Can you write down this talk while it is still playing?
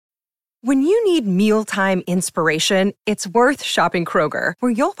When you need mealtime inspiration, it's worth shopping Kroger,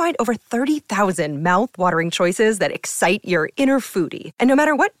 where you'll find over 30,000 mouth-watering choices that excite your inner foodie. And no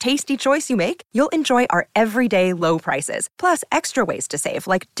matter what tasty choice you make, you'll enjoy our everyday low prices, plus extra ways to save,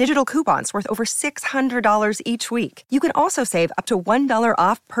 like digital coupons worth over $600 each week. You can also save up to $1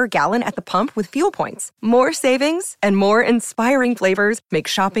 off per gallon at the pump with fuel points. More savings and more inspiring flavors make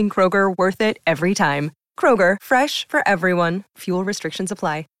shopping Kroger worth it every time. Kroger, fresh for everyone. Fuel restrictions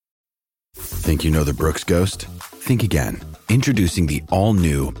apply. Think you know the Brooks Ghost? Think again. Introducing the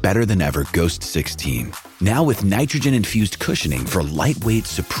all-new, better-than-ever Ghost 16. Now with nitrogen-infused cushioning for lightweight,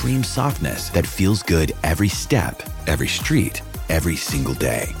 supreme softness that feels good every step, every street, every single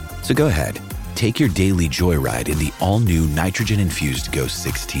day. So go ahead, take your daily joyride in the all-new nitrogen-infused Ghost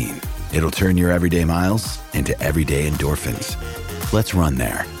 16. It'll turn your everyday miles into everyday endorphins. Let's run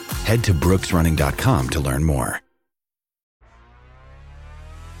there. Head to brooksrunning.com to learn more.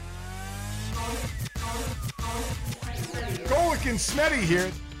 Golic and Smetty here.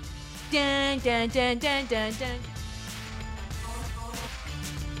 Dun, dun, dun, dun, dun, dun.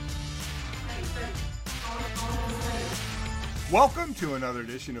 Welcome to another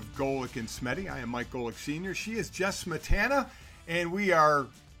edition of Golic and Smetty. I am Mike Golic Sr. She is Jess Smetana, and we are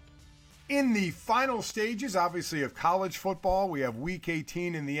in the final stages, obviously, of college football. We have Week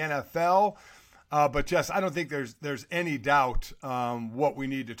 18 in the NFL. But, Jess, I don't think there's any doubt what we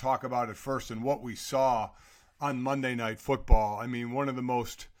need to talk about at first and what we saw on Monday Night Football. I mean, one of the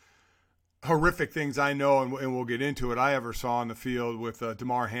most horrific things I know, and we'll get into it, I ever saw on the field with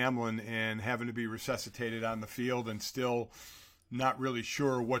Damar Hamlin and having to be resuscitated on the field and still not really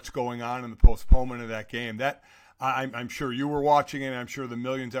sure what's going on in the postponement of that game. That I'm sure you were watching it, and I'm sure the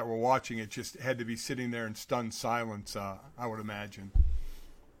millions that were watching it just had to be sitting there in stunned silence, I would imagine.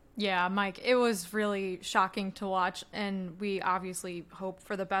 Yeah, Mike, it was really shocking to watch, and we obviously hope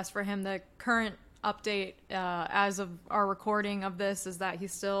for the best for him. The current update as of our recording of this is that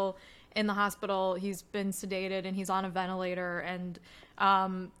he's still in the hospital. He's been sedated and he's on a ventilator, and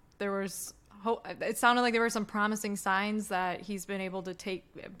it sounded like there were some promising signs that he's been able to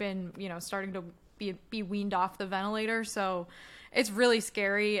starting to be weaned off the ventilator. So it's really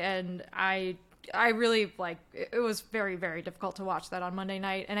scary, and I really it was very, very difficult to watch that on Monday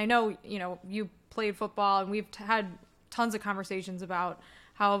night. And I know, you played football, and we've had tons of conversations about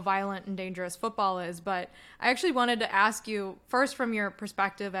how violent and dangerous football is. But I actually wanted to ask you first, from your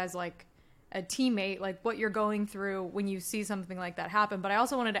perspective as a teammate, what you're going through when you see something like that happen. But I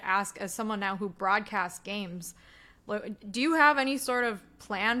also wanted to ask, as someone now who broadcasts games, do you have any sort of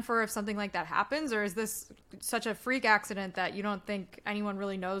plan for if something like that happens, or is this such a freak accident that you don't think anyone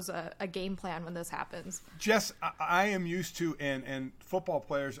really knows a game plan when this happens? Jess, I am used to, and football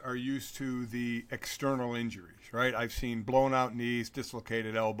players are used to the external injuries, right? I've seen blown out knees,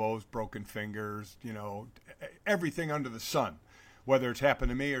 dislocated elbows, broken fingers, everything under the sun, whether it's happened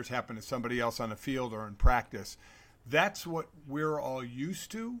to me or it's happened to somebody else on the field or in practice. That's what we're all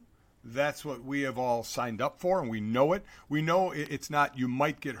used to. That's what we have all signed up for, and we know it. We know it's not you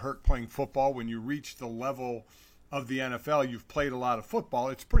might get hurt playing football. When you reach the level of the NFL, you've played a lot of football,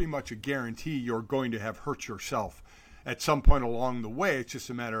 it's pretty much a guarantee you're going to have hurt yourself at some point along the way. It's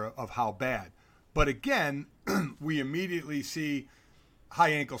just a matter of how bad. But again, we immediately see high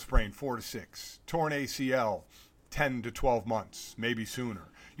ankle sprain, 4 to 6, torn ACL, 10 to 12 months, maybe sooner.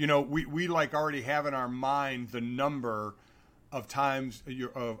 We already have in our mind the number of times,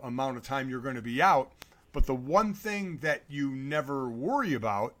 amount of time you're going to be out. But the one thing that you never worry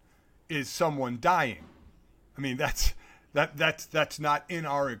about is someone dying. I mean, that's not in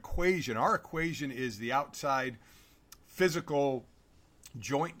our equation. Our equation is the outside physical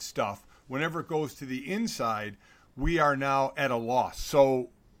joint stuff. Whenever it goes to the inside, we are now at a loss. So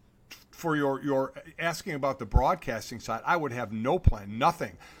for your asking about the broadcasting side, I would have no plan,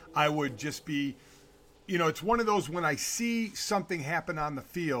 nothing. I would just be, it's one of those when I see something happen on the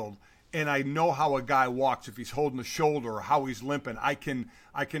field and I know how a guy walks, if he's holding the shoulder or how he's limping, I can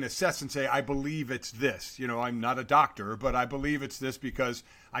assess and say, I believe it's this. I'm not a doctor, but I believe it's this because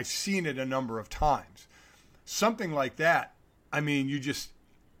I've seen it a number of times. Something like that, I mean, you just,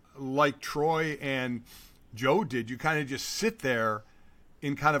 like Troy and Joe did, you kind of just sit there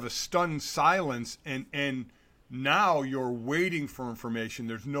in kind of a stunned silence, and now you're waiting for information.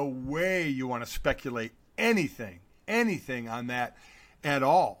 There's no way you want to speculate anything on that at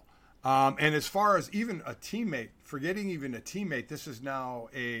all. And as far as even a teammate, forgetting even a teammate, this is now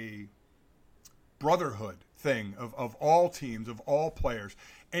a brotherhood thing of all teams, of all players,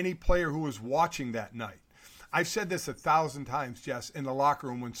 any player who was watching that night. I've said this 1,000 times, Jess, in the locker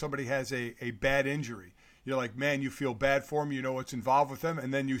room when somebody has a bad injury. you're like, man, you feel bad for him, you know what's involved with him,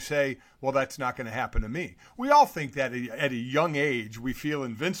 and then you say, well, that's not going to happen to me. We all think that at a young age we feel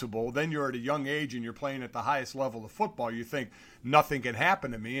invincible. Then you're at a young age and you're playing at the highest level of football. You think nothing can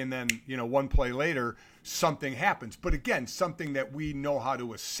happen to me, and then, you know, one play later something happens. But again, something that we know how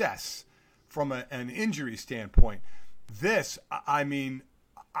to assess from an injury standpoint. This, I mean,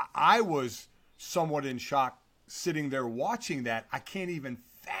 I was somewhat in shock sitting there watching that. I can't even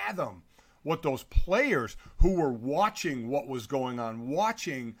fathom what those players who were watching what was going on,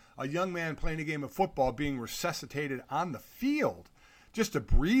 watching a young man playing a game of football being resuscitated on the field just to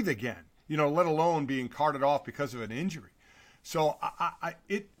breathe again, you know, let alone being carted off because of an injury. So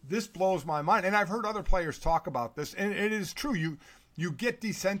this blows my mind. And I've heard other players talk about this, and it is true. You get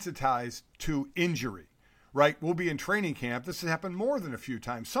desensitized to injury, right? We'll be in training camp. This has happened more than a few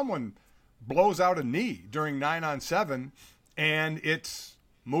times. Someone blows out a knee during 9-on-7, and it's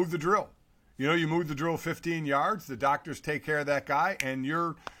move the drill. You know, you move the drill 15 yards, the doctors take care of that guy, and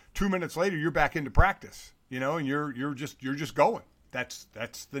you're 2 minutes later, you're back into practice, you know, and you're just going. That's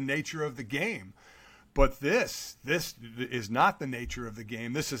the nature of the game. But this is not the nature of the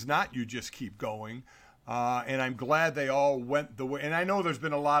game. This is not you just keep going. And I'm glad they all went the way. And I know there's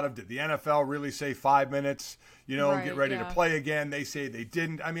been a lot of, did the NFL really say 5 minutes, you know, right, get ready to play again? They say they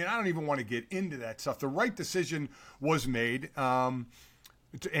didn't. I mean, I don't even want to get into that stuff. The right decision was made. And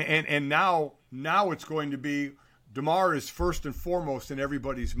now it's going to be, Damar is first and foremost in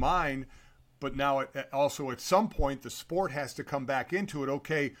everybody's mind. But now also at some point, the sport has to come back into it.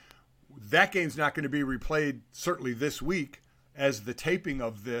 Okay, that game's not going to be replayed certainly this week. As the taping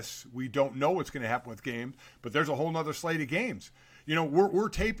of this, we don't know what's going to happen with games, but there's a whole nother slate of games. You know, we're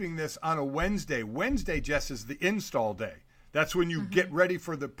taping this on a Wednesday. Wednesday, Jess, is the install day. That's when you get ready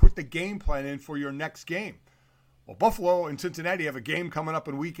put the game plan in for your next game. Well, Buffalo and Cincinnati have a game coming up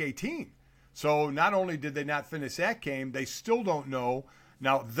in Week 18. So not only did they not finish that game, they still don't know.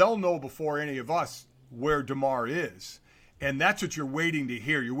 Now, they'll know before any of us where Damar is. And that's what you're waiting to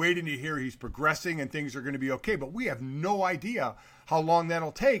hear. You're waiting to hear he's progressing and things are going to be okay. But we have no idea how long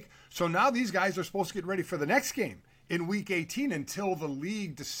that'll take. So now these guys are supposed to get ready for the next game in Week 18 until the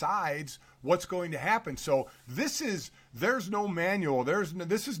league decides what's going to happen. So there's no manual.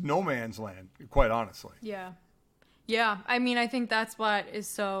 This is no man's land, quite honestly. Yeah. Yeah. I mean, I think that's what is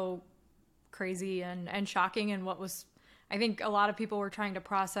so crazy and shocking, and what was, I think a lot of people were trying to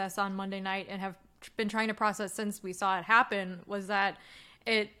process on Monday night and have been trying to process since we saw it happen, was that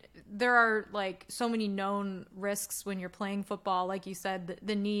there are like so many known risks when you're playing football. Like you said,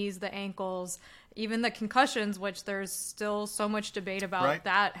 the knees, the ankles, even the concussions, which there's still so much debate about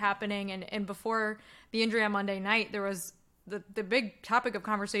that happening. And before the injury on Monday night, there was the big topic of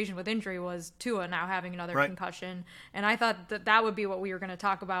conversation with injury was Tua now having another concussion. And I thought that would be what we were going to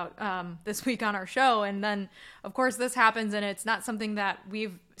talk about this week on our show. And then, of course, this happens, and it's not something that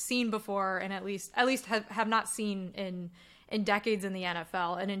we've seen before, and at least have not seen in decades in the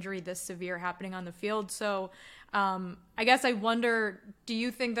NFL, an injury this severe happening on the field. So I guess I wonder, do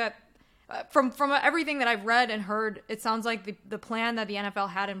you think that from everything that I've read and heard, it sounds like the plan that the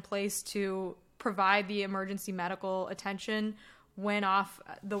NFL had in place to provide the emergency medical attention went off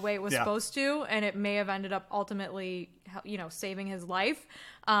the way it was supposed to, and it may have ended up ultimately, you know, saving his life.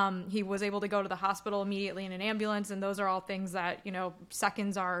 He was able to go to the hospital immediately in an ambulance, and those are all things that, you know,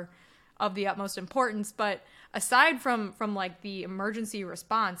 seconds are of the utmost importance. But aside from like the emergency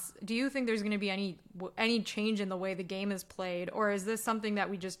response, do you think there's going to be any change in the way the game is played, or is this something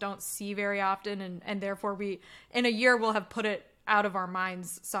that we just don't see very often, and therefore we in a year we'll have put it out of our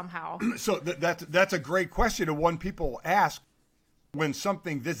minds somehow? So that's a great question. And one people ask when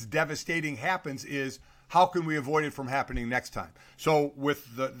something this devastating happens is, how can we avoid it from happening next time? So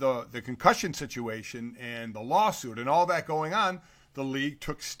with the concussion situation and the lawsuit and all that going on, the league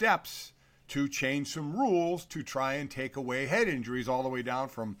took steps to change some rules to try and take away head injuries all the way down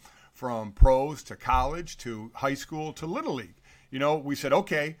from pros to college to high school to Little League. You know, we said,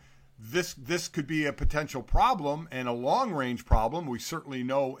 okay, this could be a potential problem and a long-range problem. We certainly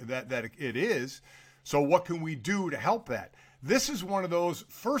know that it is. So what can we do to help that? This is one of those,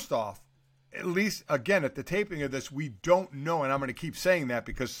 first off, at least, again, at the taping of this, we don't know, and I'm going to keep saying that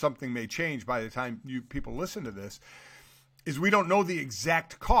because something may change by the time you people listen to this, is we don't know the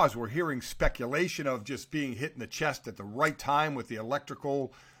exact cause. We're hearing speculation of just being hit in the chest at the right time with the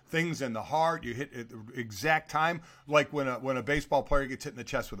electrical things in the heart. You hit at the exact time, like when a baseball player gets hit in the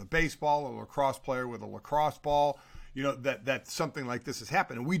chest with a baseball, a lacrosse player with a lacrosse ball. You know, that something like this has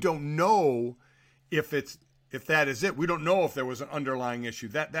happened. And we don't know if it's if that is it. We don't know if there was an underlying issue.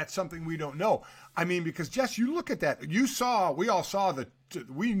 That's something we don't know. I mean, because Jess, you look at that. We all saw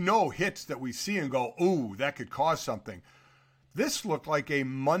we know hits that we see and go, ooh, that could cause something. This looked like a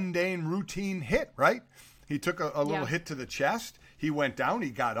mundane routine hit, right? He took a little hit to the chest. He went down, he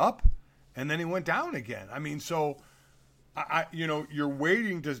got up, and then he went down again. I mean, so you're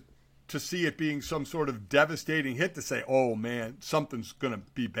waiting to see it being some sort of devastating hit to say, oh man, something's going to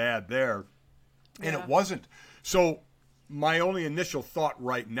be bad there. And it wasn't. So my only initial thought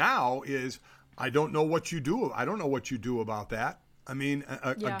right now is I don't know what you do. I don't know what you do about that. I mean,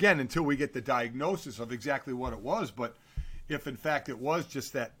 again, until we get the diagnosis of exactly what it was. But if, in fact, it was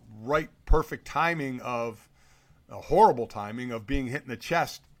just that right, perfect timing of a horrible timing of being hit in the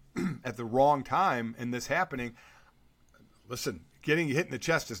chest at the wrong time and this happening, listen, getting hit in the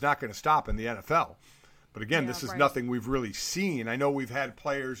chest is not going to stop in the NFL. But again, this is nothing we've really seen. I know we've had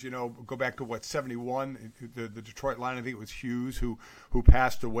players, go back to 71, the Detroit line, I think it was Hughes who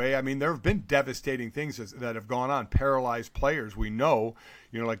passed away. I mean, there have been devastating things that have gone on, paralyzed players we know,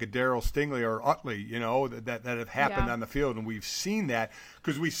 like a Darryl Stingley or Utley, that have happened on the field. And we've seen that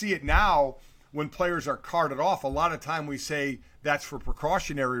because we see it now when players are carted off. A lot of time we say that's for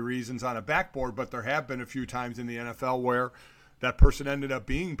precautionary reasons on a backboard, but there have been a few times in the NFL where that person ended up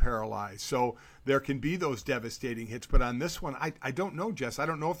being paralyzed. So there can be those devastating hits. But on this one, I don't know, Jess. I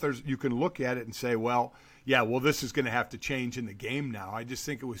don't know if you can look at it and say, this is going to have to change in the game now. I just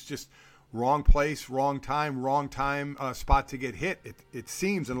think it was just wrong place, wrong time, spot to get hit. It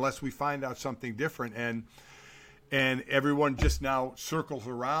seems, unless we find out something different. And everyone just now circles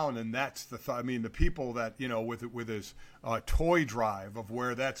around, and that's the thought. I mean, the people that, with his toy drive of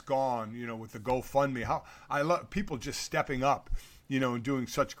where that's gone, with the GoFundMe, how I love people just stepping up, and doing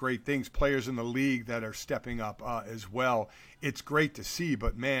such great things, players in the league that are stepping up as well. It's great to see,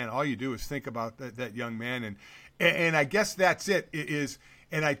 but man, all you do is think about that young man. And I guess that's it is,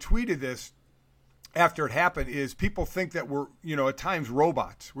 and I tweeted this after it happened, is people think that we're, at times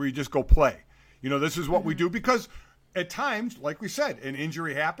robots where you just go play. This is what we do because at times, like we said, an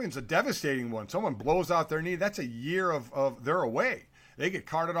injury happens, a devastating one. Someone blows out their knee. That's a year of they're away. They get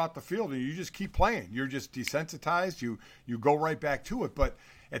carted off the field, and you just keep playing. You're just desensitized. You go right back to it. But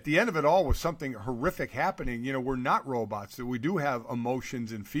at the end of it all, with something horrific happening, we're not robots. We do have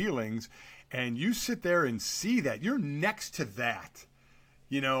emotions and feelings, and you sit there and see that. You're next to that,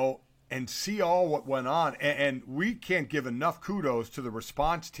 and see all what went on. And we can't give enough kudos to the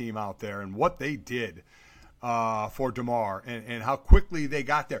response team out there and what they did for Damar and how quickly they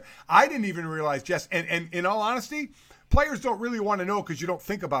got there. I didn't even realize, Jess, and in all honesty, players don't really want to know because you don't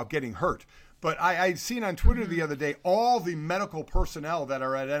think about getting hurt. But I'd seen on Twitter the other day all the medical personnel that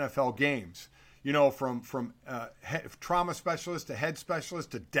are at NFL games, from trauma specialists to head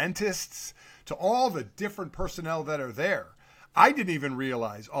specialists to dentists to all the different personnel that are there. I didn't even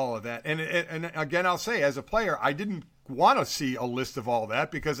realize all of that. And again, I'll say, as a player, I didn't want to see a list of all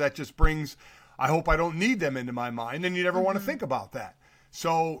that because that just brings, I hope I don't need them into my mind, and you never want to think about that.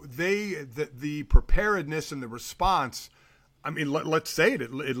 So the preparedness and the response, I mean, let's say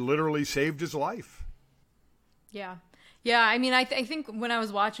it literally saved his life. Yeah. Yeah, I mean, I think when I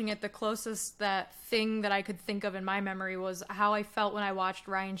was watching it, the closest thing that I could think of in my memory was how I felt when I watched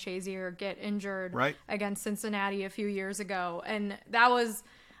Ryan Shazier get injured against Cincinnati a few years ago. And that was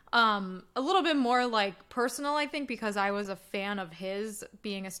a little bit more like personal, I think, because I was a fan of his,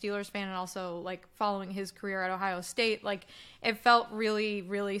 being a Steelers fan and also like following his career at Ohio State. Like, it felt really,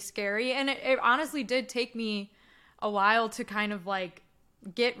 really scary. And it honestly did take me a while to kind of like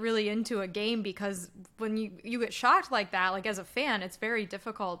get really into a game, because when you get shocked like that, like as a fan, it's very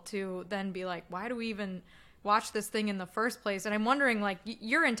difficult to then be like, why do we even watch this thing in the first place? And I'm wondering, like,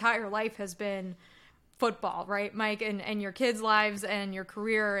 your entire life has been football, right, Mike, and your kids' lives and your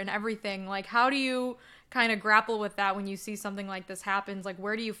career and everything. Like, how do you kind of grapple with that when you see something like this happens? Like,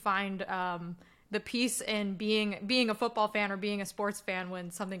 where do you find the peace in being a football fan or being a sports fan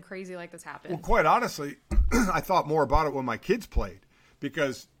when something crazy like this happens? Well, quite honestly, I thought more about it when my kids played,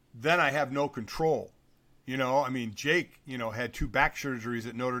 because then I have no control. I mean, Jake, had 2 back surgeries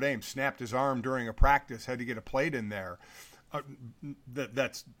at Notre Dame, snapped his arm during a practice, had to get a plate in there.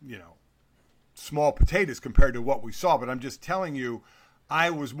 That's small potatoes compared to what we saw. But I'm just telling you, I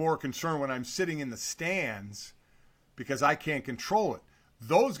was more concerned when I'm sitting in the stands because I can't control it.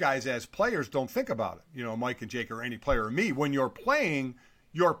 Those guys as players don't think about it. Mike and Jake or any player or me, when you're playing,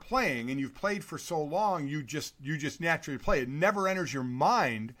 and you've played for so long, you just naturally play. It never enters your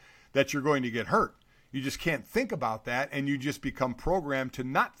mind that you're going to get hurt. You just can't think about that, and you just become programmed to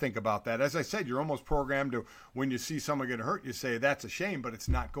not think about that. As I said, you're almost programmed to, when you see someone get hurt, you say, that's a shame, but it's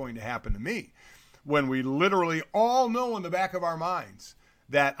not going to happen to me. when we literally all know in the back of our minds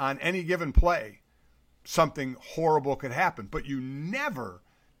that on any given play, something horrible could happen. But you never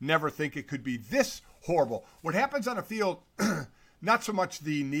think it could be this horrible. What happens on a field, not so much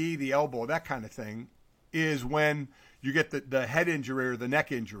the knee, the elbow, that kind of thing, is when you get the head injury or the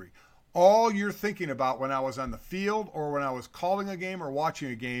neck injury. All you're thinking about when I was on the field or when I was calling a game or watching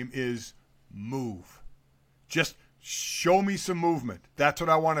a game is move. Just show me some movement. That's what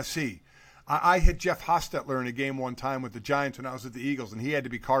I want to see. I hit Jeff Hostetler in a game one time with the Giants when I was at the Eagles, and he had to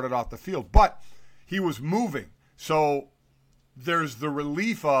be carted off the field. But he was moving. So there's the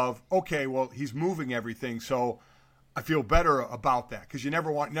relief of, okay, well, he's moving everything, so I feel better about that, because you never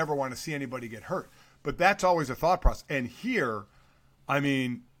want to see anybody get hurt. But that's always a thought process. And here, I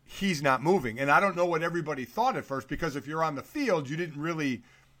mean, he's not moving. And I don't know what everybody thought at first, because if you're on the field, you didn't really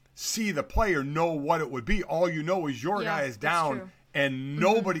see the play or know what it would be. All you know is your guy is down and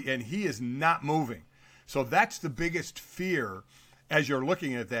nobody, and he is not moving. So that's the biggest fear as you're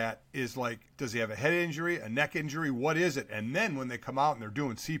looking at that, is like, does he have a head injury, a neck injury? What is it? And then when they come out and they're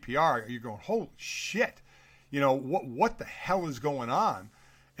doing CPR, you're going, holy shit. You know, what the hell is going on?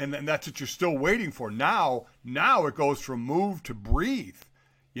 And then that's what you're still waiting for. Now it goes from move to breathe.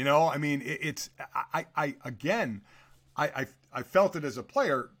 You know, I mean, I felt it as a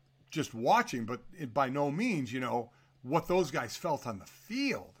player just watching, but by no means, you know, what those guys felt on the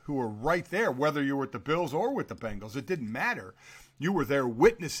field, who were right there, whether you were with the Bills or with the Bengals, it didn't matter. You were there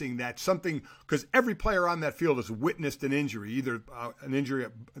witnessing that something, because every player on that field has witnessed an injury, either an injury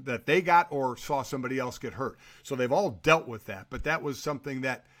that they got or saw somebody else get hurt. So they've all dealt with that, but that was something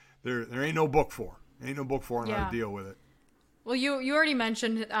that there ain't no book for. Ain't no book for on how to deal with it. Well, you already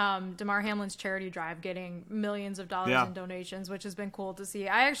mentioned Damar Hamlin's charity drive getting millions of dollars in donations, which has been cool to see.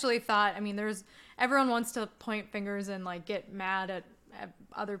 I actually thought, I mean, everyone wants to point fingers and like get mad at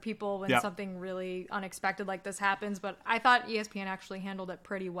other people when something really unexpected like this happens, but I thought ESPN actually handled it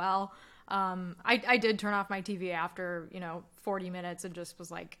pretty well. I did turn off my TV after 40 minutes and just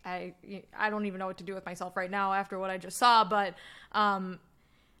was like, I don't even know what to do with myself right now after what I just saw, but I'm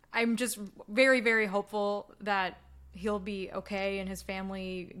just very, very hopeful that he'll be okay and his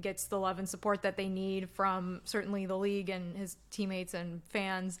family gets the love and support that they need from certainly the league and his teammates and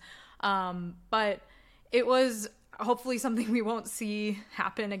fans. But it was hopefully something we won't see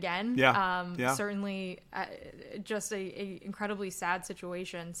happen again. Certainly just a incredibly sad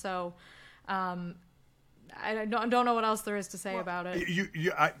situation. So I don't know what else there is to say about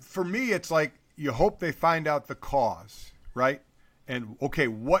it. For me, it's like you hope they find out the cause, right? And, okay,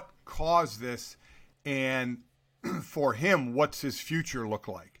 what caused this? And for him, what's his future look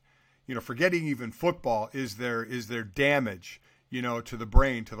like? Forgetting even football, is there damage, to the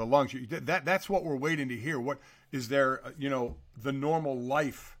brain, to the lungs? That's what we're waiting to hear. What is there, the normal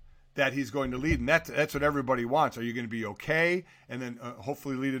life that he's going to lead? And that's what everybody wants. Are you going to be okay? And then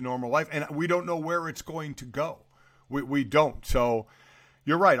hopefully lead a normal life. And we don't know where it's going to go. We don't. So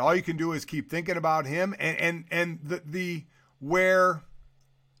you're right. All you can do is keep thinking about him and the where,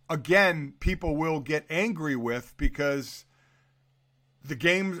 again, people will get angry with, because the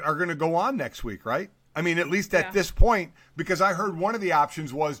games are going to go on next week, right? I mean, at least at this point, because I heard one of the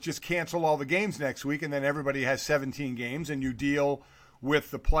options was just cancel all the games next week, and then everybody has 17 games, and you deal with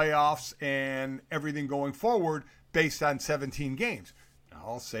the playoffs and everything going forward based on 17 games.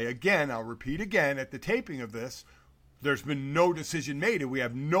 Now, I'll repeat again, at the taping of this, there's been no decision made, and we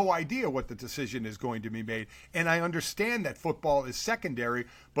have no idea what the decision is going to be made. And I understand that football is secondary,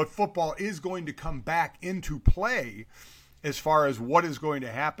 but football is going to come back into play as far as what is going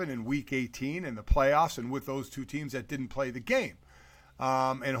to happen in Week 18 and the playoffs, and with those two teams that didn't play the game.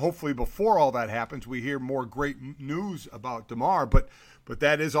 And hopefully before all that happens, we hear more great news about Damar. But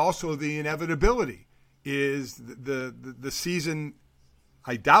that is also the inevitability, is the season,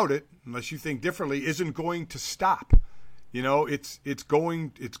 I doubt it, unless you think differently, isn't going to stop. It's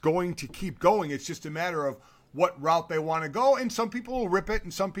going to keep going. It's just a matter of what route they want to go, and some people will rip it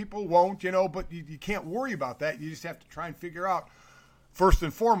and some people won't, but you can't worry about that. You just have to try and figure out, first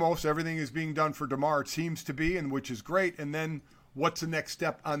and foremost, everything is being done for Damar, it seems to be, and which is great, and then what's the next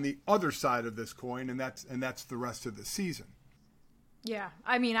step on the other side of this coin, and that's the rest of the season. Yeah,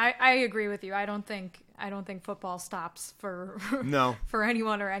 I mean, I agree with you. I don't think football stops for for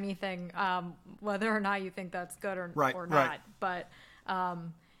anyone or anything, whether or not you think that's good or not. Right. But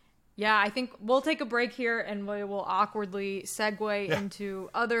yeah, I think we'll take a break here, and we will awkwardly segue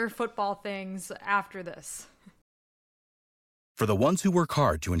into other football things after this. For the ones who work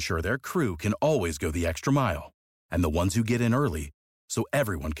hard to ensure their crew can always go the extra mile, and the ones who get in early so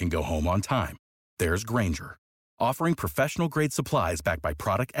everyone can go home on time, there's Grainger, offering professional-grade supplies backed by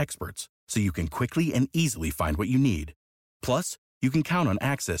product experts so you can quickly and easily find what you need. Plus, you can count on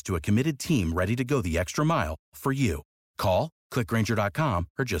access to a committed team ready to go the extra mile for you. Call, click Grainger.com,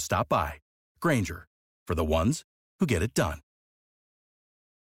 or just stop by. Grainger, for the ones who get it done.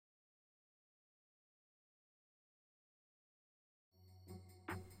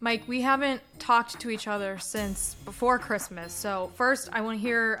 Mike, we haven't talked to each other since before Christmas. So first, I want to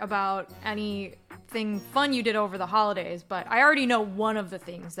hear about anything fun you did over the holidays. But I already know one of the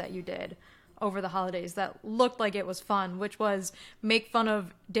things that you did over the holidays that looked like it was fun, which was make fun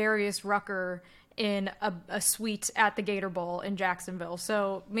of Darius Rucker in a suite at the Gator Bowl in Jacksonville.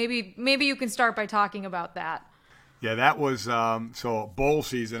 So maybe you can start by talking about that. Yeah, that was so bowl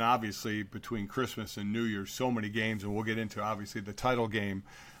season, obviously, between Christmas and New Year's, so many games, and we'll get into, obviously, the title game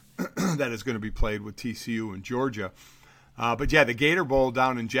that is going to be played with TCU and Georgia. But, yeah, the Gator Bowl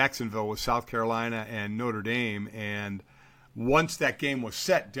down in Jacksonville with South Carolina and Notre Dame, and once that game was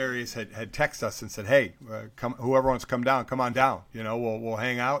set, Darius had texted us and said, hey, whoever wants to come down, come on down. You know, we'll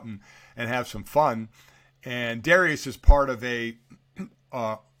hang out and have some fun. And Darius is part of a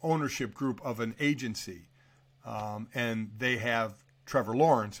ownership group of an agency. And they have Trevor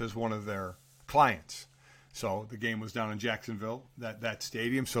Lawrence as one of their clients. So the game was down in Jacksonville, that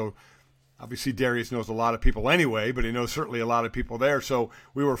stadium. So obviously Darius knows a lot of people anyway, but he knows certainly a lot of people there. So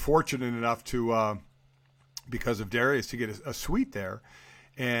we were fortunate enough to, because of Darius, to get a suite there.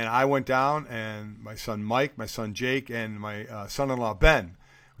 And I went down, and my son Mike, my son Jake, and my son-in-law Ben.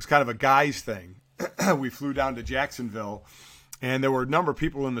 It was kind of a guys thing. We flew down to Jacksonville. And there were a number of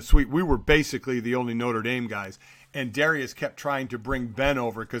people in the suite. We were basically the only Notre Dame guys. And Darius kept trying to bring Ben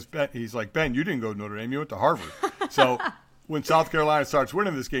over because he's like, Ben, you didn't go to Notre Dame. You went to Harvard. So when South Carolina starts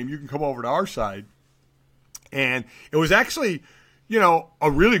winning this game, you can come over to our side. And it was actually,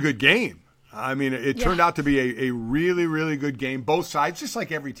 a really good game. I mean, it turned out to be a really, really good game. Both sides, just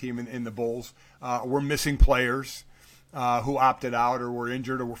like every team in the bowls, were missing players who opted out or were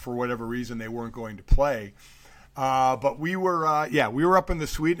injured or for whatever reason they weren't going to play. But we were up in the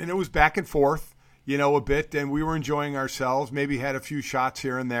suite, and it was back and forth, a bit, and we were enjoying ourselves. Maybe had a few shots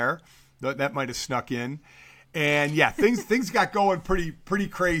here and there that might have snuck in, and things got going pretty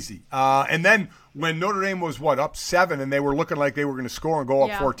crazy. And then when Notre Dame was up 7, and they were looking like they were going to score and go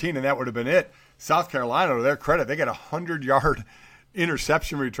up 14, and that would have been it. South Carolina, to their credit, they got a 100-yard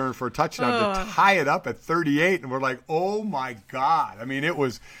interception return for a touchdown to tie it up at 38, and we're like, oh my God! I mean, it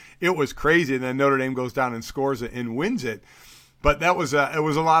was crazy, and then Notre Dame goes down and scores it and wins it. But it was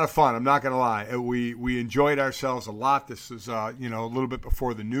a lot of fun. I'm not going to lie. We enjoyed ourselves a lot. This was a little bit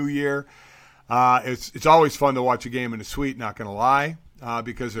before the new year. It's always fun to watch a game in a suite. Not going to lie,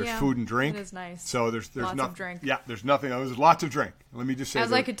 because there's food and drink. It is nice. So there's lots of drink. Yeah, there's nothing. There's lots of drink. Let me just say.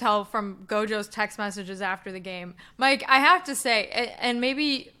 As I could tell from Gojo's text messages after the game, Mike, I have to say, and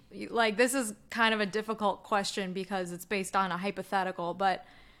maybe this is kind of a difficult question because it's based on a hypothetical, but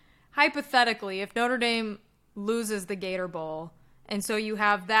hypothetically, if Notre Dame loses the Gator Bowl, and so you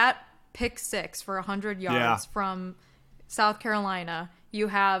have that pick 6 for 100 yards from South Carolina, you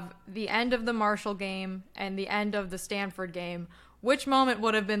have the end of the Marshall game and the end of the Stanford game, which moment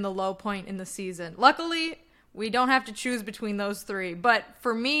would have been the low point in the season? Luckily, we don't have to choose between those 3. But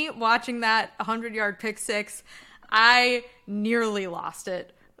for me, watching that 100-yard pick 6, I nearly lost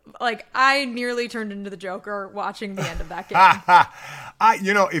it. I nearly turned into the Joker watching the end of that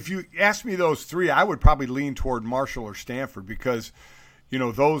game. If you asked me those 3, I would probably lean toward Marshall or Stanford because,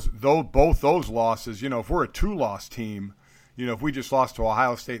 both those losses, if we're a 2-loss team, if we just lost to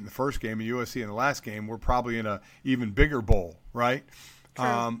Ohio State in the first game and USC in the last game, we're probably in a even bigger bowl, right?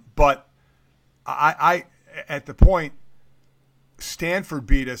 But I at the point, Stanford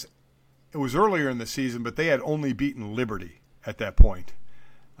beat us. It was earlier in the season, but they had only beaten Liberty at that point.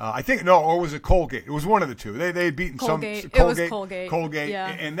 I think or was it Colgate? It was one of the two. They had beaten Colgate. It was Colgate.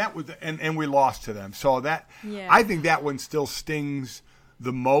 And that was and we lost to them. So I think that one still stings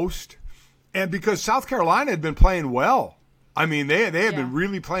the most, and because South Carolina had been playing well. I mean, they had been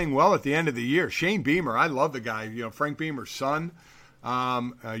really playing well at the end of the year. Shane Beamer, I love the guy. Frank Beamer's son,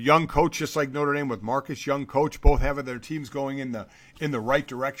 a young coach, just like Notre Dame with Marcus, young coach. Both having their teams going in the right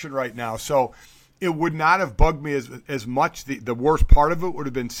direction right now. So it would not have bugged me as much. The worst part of it would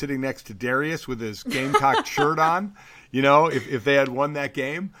have been sitting next to Darius with his Gamecock shirt on, if they had won that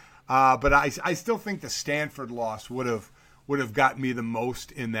game. But I still think the Stanford loss would have gotten me the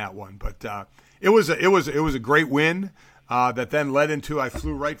most in that one. But it was a great win. That then led into, I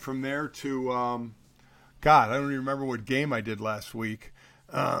flew right from there to, I don't even remember what game I did last week.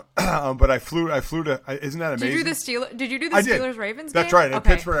 But I flew to, isn't that amazing? Did you do the Steelers-Ravens game? That's right. In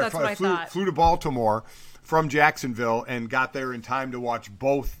Pittsburgh, I flew to Baltimore from Jacksonville and got there in time to watch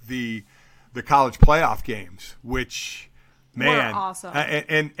both the the college playoff games, which, man, were awesome.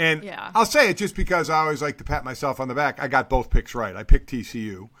 And yeah. I'll say it just because I always like to pat myself on the back. I got both picks right. I picked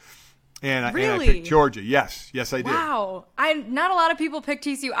TCU. And I picked Georgia. Yes, I did. Wow. Not a lot of people picked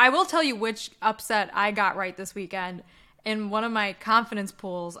TCU. I will tell you which upset I got right this weekend. In one of my confidence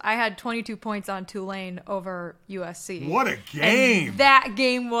pools, I had 22 points on Tulane over USC. What a game. And that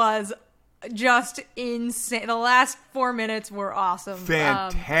game was just insane. The last 4 minutes were awesome.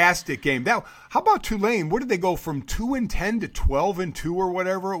 Fantastic game. Now, how about Tulane? Where did they go from 2-10 to 12-2 or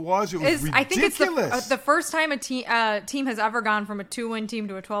whatever it was? It was ridiculous. I think it's the first time a team has ever gone from a 2-win team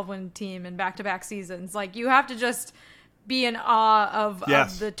to a 12-win team in back-to-back seasons. Like, you have to just be in awe of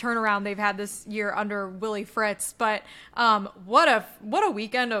the turnaround they've had this year under Willie Fritz. But what a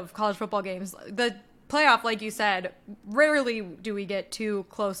weekend of college football games. The playoff, like you said, rarely do we get two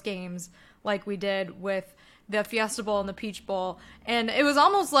close games like we did with the Fiesta Bowl and the Peach Bowl. And it was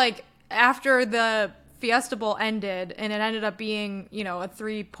almost like after the Fiesta Bowl ended and it ended up being, a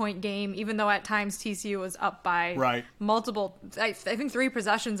 3-point game, even though at times TCU was up by multiple, I think 3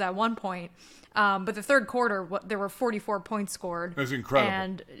 possessions at one point. But the third quarter, there were 44 points scored. It was incredible.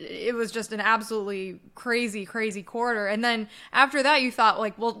 And it was just an absolutely crazy, crazy quarter. And then after that, you thought,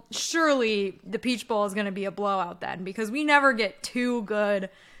 like, well, surely the Peach Bowl is going to be a blowout then, because we never get two good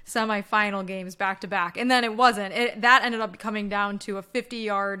semifinal games back to back. And then it wasn't. That ended up coming down to a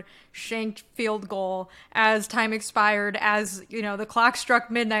 50-yard shanked field goal as time expired, as, the clock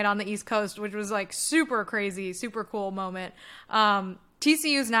struck midnight on the East Coast, which was like super crazy, super cool moment.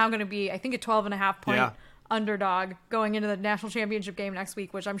 TCU is now going to be, I think, a 12.5-point underdog going into the national championship game next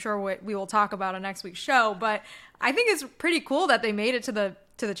week, which I'm sure we will talk about on next week's show. But I think it's pretty cool that they made it to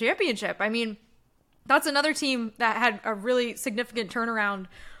the championship. I mean, that's another team that had a really significant turnaround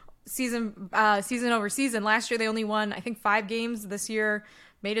season over season. Last year, they only won, I think, 5 games. This year,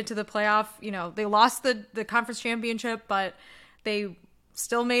 made it to the playoff. They lost the conference championship, but they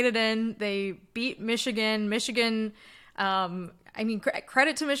still made it in. They beat Michigan.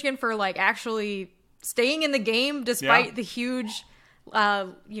 Credit to Michigan for actually staying in the game despite the huge,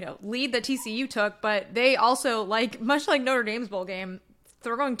 lead that TCU took. But they also, much like Notre Dame's bowl game,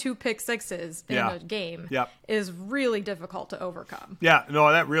 throwing 2 pick sixes in a game is really difficult to overcome. Yeah,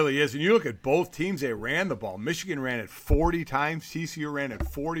 no, that really is. And you look at both teams; they ran the ball. Michigan ran it 40 times. TCU ran it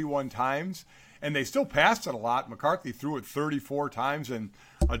 41 times. And they still passed it a lot. McCarthy threw it 34 times, and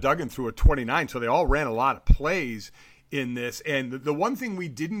Duggan threw it 29. So they all ran a lot of plays in this. And the one thing we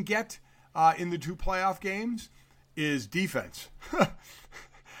didn't get in the 2 playoff games is defense.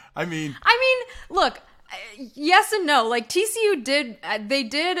 I mean, look, yes and no. TCU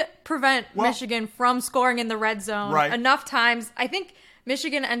did prevent Michigan from scoring in the red zone enough times. I think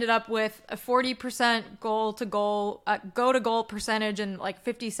Michigan ended up with a 40% go-to-goal percentage and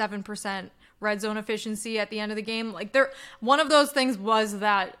 57% red zone efficiency at the end of the game. One of those things was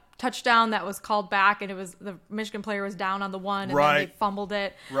that touchdown that was called back, and it was the Michigan player was down on the one, and then they fumbled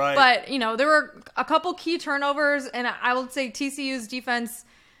it. But there were a couple key turnovers, and I would say TCU's defense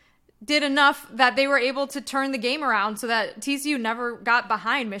did enough that they were able to turn the game around so that TCU never got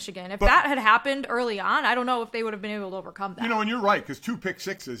behind Michigan. If that had happened early on, I don't know if they would have been able to overcome that. And you're right, because 2 pick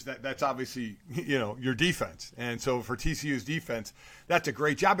sixes, that's obviously, your defense. And so for TCU's defense, that's a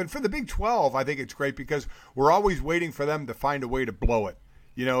great job. And for the Big 12, I think it's great because we're always waiting for them to find a way to blow it,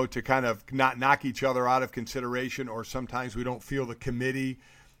 to kind of not knock each other out of consideration, or sometimes we don't feel the committee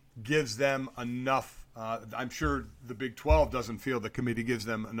gives them enough. I'm sure the Big 12 doesn't feel the committee gives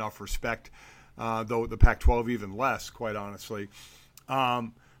them enough respect, though the Pac-12 even less, quite honestly.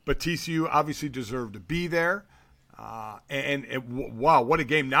 But TCU obviously deserved to be there. Wow, what a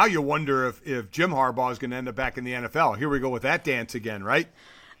game. Now you wonder if Jim Harbaugh is going to end up back in the NFL. Here we go with that dance again, right?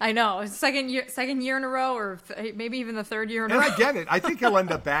 I know. Second year in a row, or maybe even the third year in a row. And I get it. I think he'll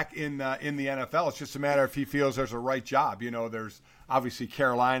end up back in the NFL. It's just a matter if he feels there's a right job. There's obviously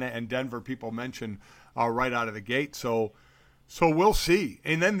Carolina and Denver people mentioned right out of the gate. So we'll see.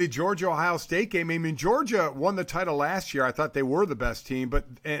 And then the Georgia-Ohio State game. I mean, Georgia won the title last year. I thought they were the best team,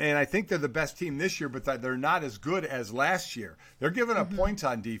 and I think they're the best team this year, but they're not as good as last year. They're giving up points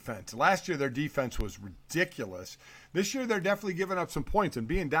on defense. Last year, their defense was ridiculous. This year, they're definitely giving up some points and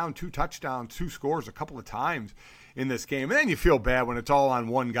being down 2 touchdowns, 2 scores a couple of times in this game. And then you feel bad when it's all on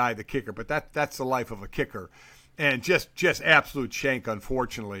one guy, the kicker, but that's the life of a kicker. And just absolute shank,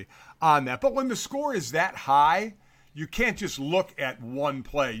 unfortunately, on that. But when the score is that high, you can't just look at one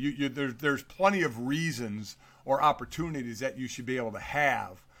play. There's plenty of reasons or opportunities that you should be able to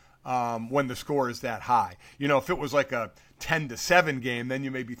have when the score is that high. If it was like a 10-7 game, then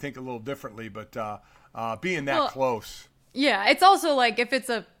you maybe think a little differently. But being that close. Yeah, it's also if it's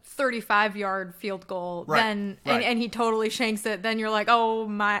a 35-yard field goal, Right, then right. and he totally shanks it, then you're like, oh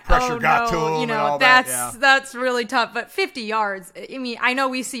my, Pressure oh got no, to him you know, and all that's really tough. But 50 yards, I mean, I know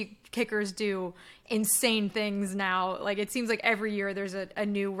we see kickers do insane things now. Like, it seems like every year there's a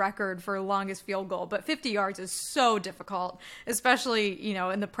new record for longest field goal, but 50 yards is so difficult, especially, you know,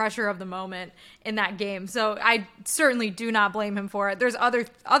 in the pressure of the moment in that game. So I certainly do not blame him for it. There's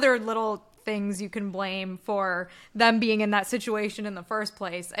other little things you can blame for them being in that situation in the first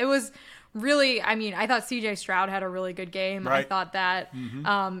place. It was really, I mean, I thought CJ Stroud had a really good game. Right. I thought that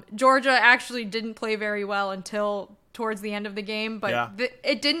Georgia actually didn't play very well until towards the end of the game, but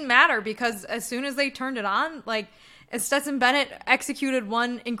it didn't matter because as soon as they turned it on, like, Stetson Bennett executed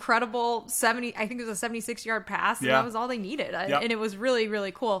one incredible 76-yard pass, and that was all they needed. And it was really,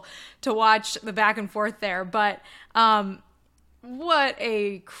 really cool to watch the back and forth there. But what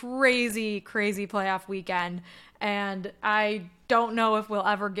a crazy, crazy playoff weekend. And I don't know if we'll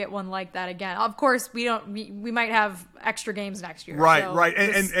ever get one like that again. Of course, we might have extra games next year. Right, so right.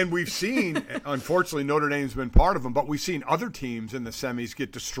 And we've seen, unfortunately, Notre Dame's been part of them, but we've seen other teams in the semis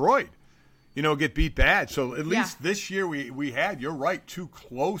get destroyed, you know, get beat bad. So at least this year we had, you're right, 2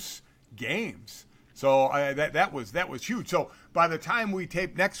 close games. So that was huge. So by the time we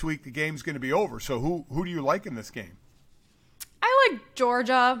tape next week, the game's going to be over. So who do you like in this game? I like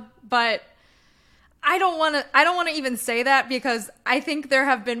Georgia, but I don't want to even say that because I think there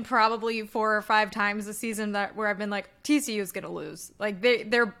have been probably 4 or 5 times this season where I've been like, TCU is going to lose. Like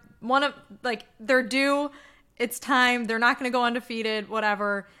they're they're due. It's time. They're not going to go undefeated,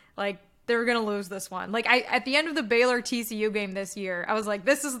 whatever. Like, they're going to lose this one. Like, at the end of the Baylor TCU game this year, I was like,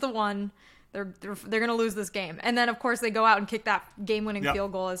 this is the one. They're going to lose this game. And then, of course, they go out and kick that game-winning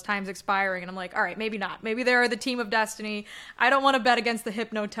field goal as time's expiring. And I'm like, all right, maybe not. Maybe they're the team of destiny. I don't want to bet against the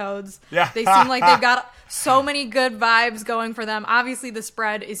Hypno-Toads. Yeah. They seem like they've got so many good vibes going for them. Obviously, the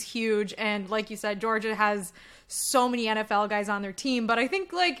spread is huge. And like you said, Georgia has so many NFL guys on their team. But I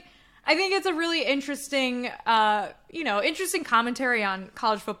think it's a really interesting, interesting commentary on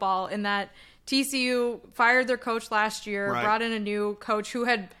college football in that TCU fired their coach last year, brought in a new coach who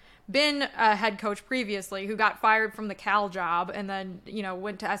had been a head coach previously, who got fired from the Cal job and then,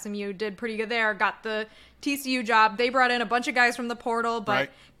 went to SMU, did pretty good there, got the TCU job. They brought in a bunch of guys from the portal,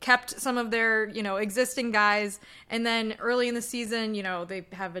 but kept some of their, existing guys. And then early in the season, they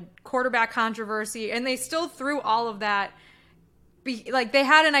have a quarterback controversy, and they still threw all of that. They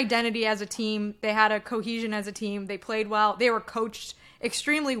had an identity as a team. They had a cohesion as a team. They played well. They were coached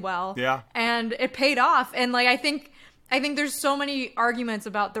extremely well. Yeah. And it paid off. And I think there's so many arguments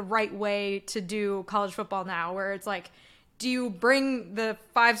about the right way to do college football now, where it's like, do you bring the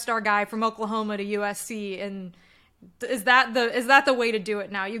 5-star guy from Oklahoma to USC, and is that the way to do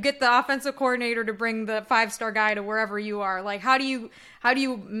it now? You get the offensive coordinator to bring the 5-star guy to wherever you are. Like, how do you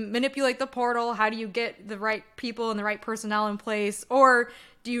manipulate the portal? How do you get the right people and the right personnel in place? Or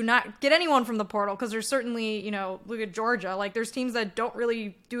do you not get anyone from the portal? Because there's certainly, look at Georgia. Like, there's teams that don't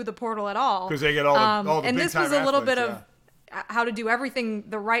really do the portal at all. Because they get all the and big this time was a little bit athletes, of how to do everything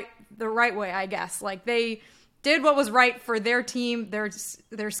the right way, I guess. Like, they did what was right for their team, their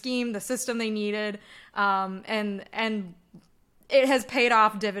scheme, the system they needed, and it has paid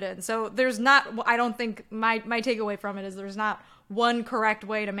off dividends. So there's not, I don't think my takeaway from it is there's not one correct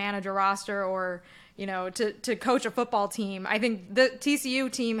way to manage a roster or to coach a football team. I think the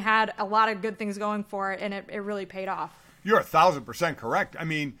TCU team had a lot of good things going for it, and it really paid off. You're 1,000% correct. I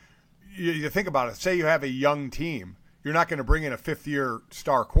mean, you think about it. Say you have a young team. You're not going to bring in a 5th-year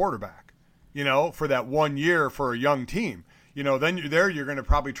star quarterback, for that 1 year for a young team. Then you're going to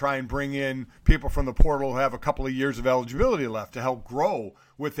probably try and bring in people from the portal who have a couple of years of eligibility left to help grow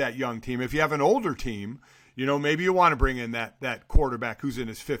with that young team. If you have an older team, maybe you want to bring in that quarterback who's in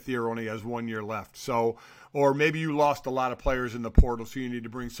his 5th year, only has 1 year left. So, or maybe you lost a lot of players in the portal, so you need to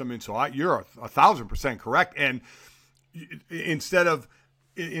bring some in. So you're 1,000% correct. And instead of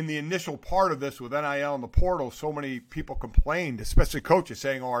in the initial part of this with NIL and the portal, so many people complained, especially coaches,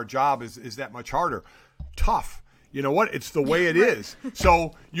 saying, our job is that much harder. Tough. You know what? It's the way it is.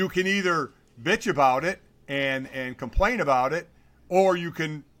 So you can either bitch about it and complain about it, or you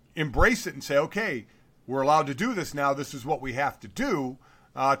can embrace it and say, okay, we're allowed to do this now. This is what we have to do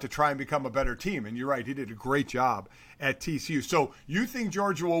to try and become a better team. And you're right. He did a great job at TCU. So you think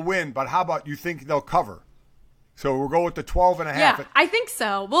Georgia will win, but how about you think they'll cover? So we'll go with the 12.5. Yeah, I think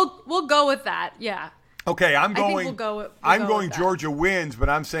so. We'll go with that. Yeah. Okay, I'm going. I'm going with Georgia wins, but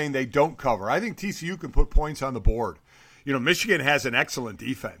I'm saying they don't cover. I think TCU can put points on the board. Michigan has an excellent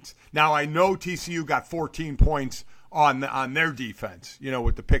defense. Now I know TCU got 14 points on their defense.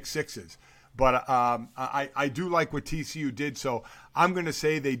 With the pick sixes, But I do like what TCU did, so I'm going to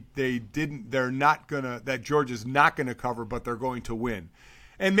say that Georgia's not going to cover, but they're going to win.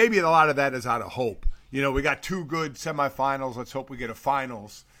 And maybe a lot of that is out of hope. You know, we got 2 good semifinals. Let's hope we get a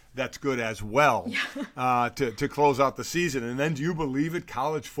finals that's good as well to close out the season. And then, do you believe it?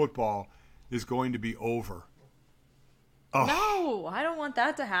 College football is going to be over. Oh. No, I don't want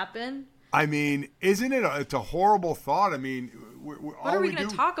that to happen. I mean, isn't it? It's a horrible thought. I mean, what are we going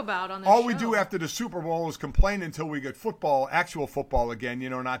to talk about on this all show? we do after the Super Bowl is complain until we get actual football again, you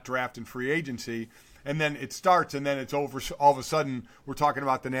know, not draft and free agency. And then it starts, and then it's over. All of a sudden, we're talking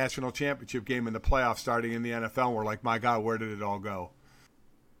about the national championship game and the playoffs starting in the NFL. And we're like, my God, where did it all go?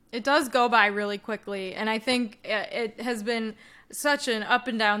 It does go by really quickly, and I think it has been such an up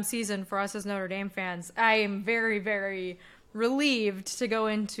and down season for us as Notre Dame fans. I am very, very relieved to go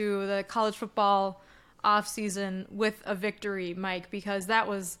into the college football offseason with a victory, Mike, because that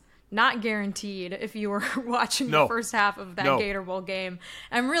was not guaranteed if you were watching the first half of that Gator Bowl game.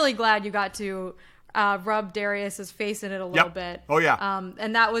 I'm really glad you got to rub Darius's face in it a little bit. Oh, yeah.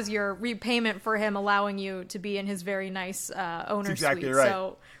 And that was your repayment for him allowing you to be in his very nice owner exactly suite. Right.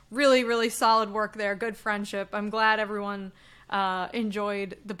 So really, really solid work there. Good friendship. I'm glad everyone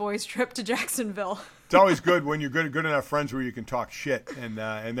enjoyed the boys' trip to Jacksonville. It's always good when you're good enough friends where you can talk shit, and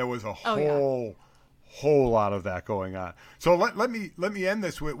there was a whole lot of that going on. So let me end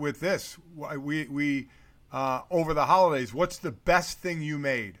this with this. We over the holidays, what's the best thing you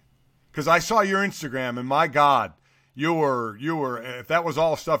made? Because I saw your Instagram, and my God, you were if that was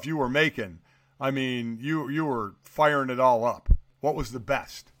all stuff you were making, I mean, you were firing it all up. What was the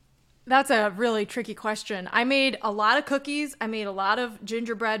best? That's a really tricky question. I made a lot of cookies. I made a lot of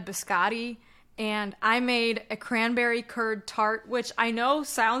gingerbread biscotti, and I made a cranberry curd tart, which I know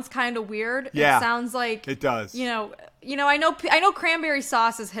sounds kind of weird. Yeah, it sounds like it does. You know. I know cranberry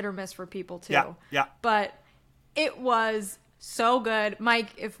sauce is hit or miss for people too. Yeah. But it was so good, Mike.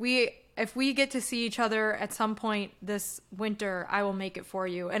 If we get to see each other at some point this winter, I will make it for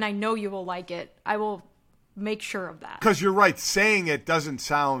you, and I know you will like it. I will make sure of that. Because you're right, saying it doesn't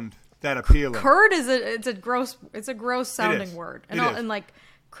sound that appealing. Curd is a gross sounding word, and like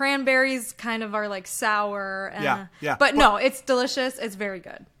cranberries kind of are like sour. Yeah. But no, it's delicious. It's very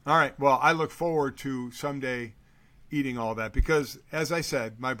good. All right. Well, I look forward to someday eating all that because, as I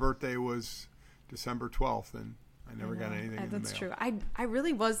said, my birthday was December 12th, and I never got anything in the mail. That's true. I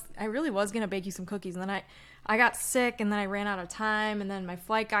really was gonna bake you some cookies, and then I got sick, and then I ran out of time, and then my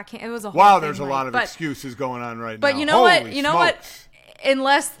flight got canceled. It was a whole thing. There's a lot of excuses going on right now. But you know what? In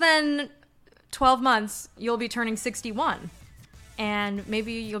less than 12 months, you'll be turning 61, and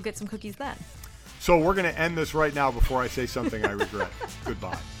maybe you'll get some cookies then. So we're going to end this right now before I say something I regret.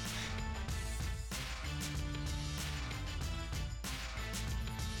 Goodbye.